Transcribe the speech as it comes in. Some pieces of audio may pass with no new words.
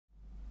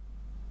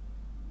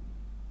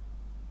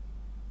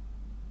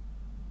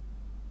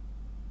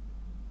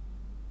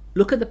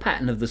Look at the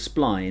pattern of the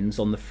splines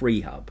on the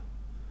freehub.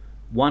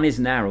 One is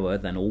narrower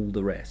than all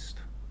the rest.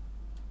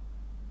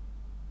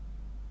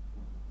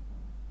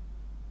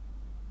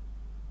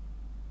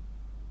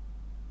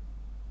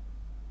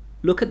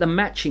 Look at the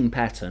matching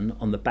pattern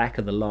on the back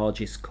of the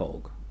largest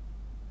cog.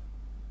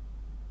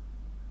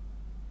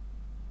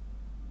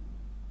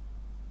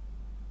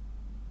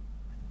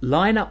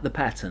 Line up the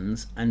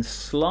patterns and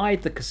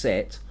slide the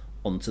cassette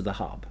onto the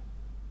hub.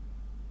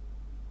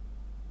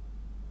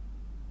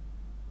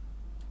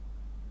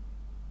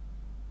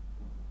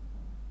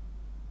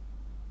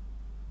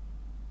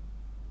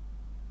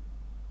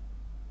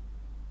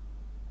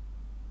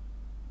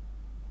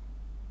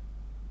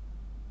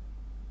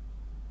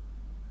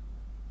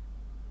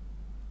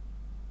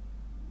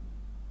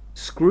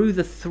 Screw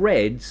the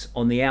threads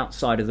on the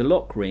outside of the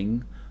lock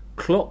ring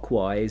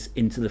clockwise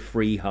into the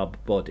freehub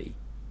body.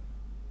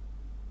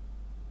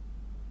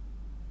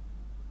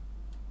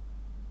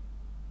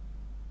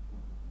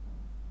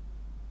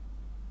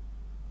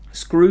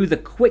 Screw the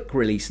quick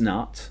release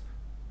nut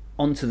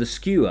onto the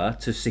skewer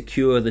to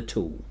secure the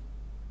tool.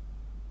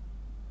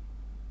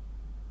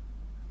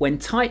 When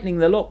tightening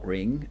the lock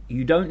ring,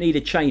 you don't need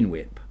a chain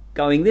whip.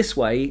 Going this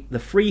way, the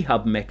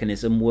freehub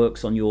mechanism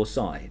works on your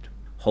side.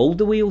 Hold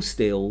the wheel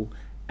still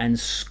and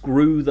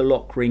screw the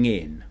lock ring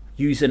in.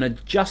 Use an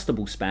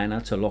adjustable spanner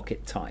to lock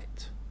it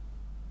tight.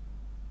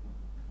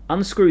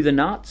 Unscrew the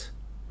nut,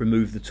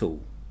 remove the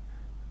tool.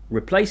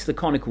 Replace the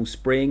conical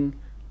spring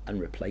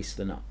and replace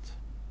the nut.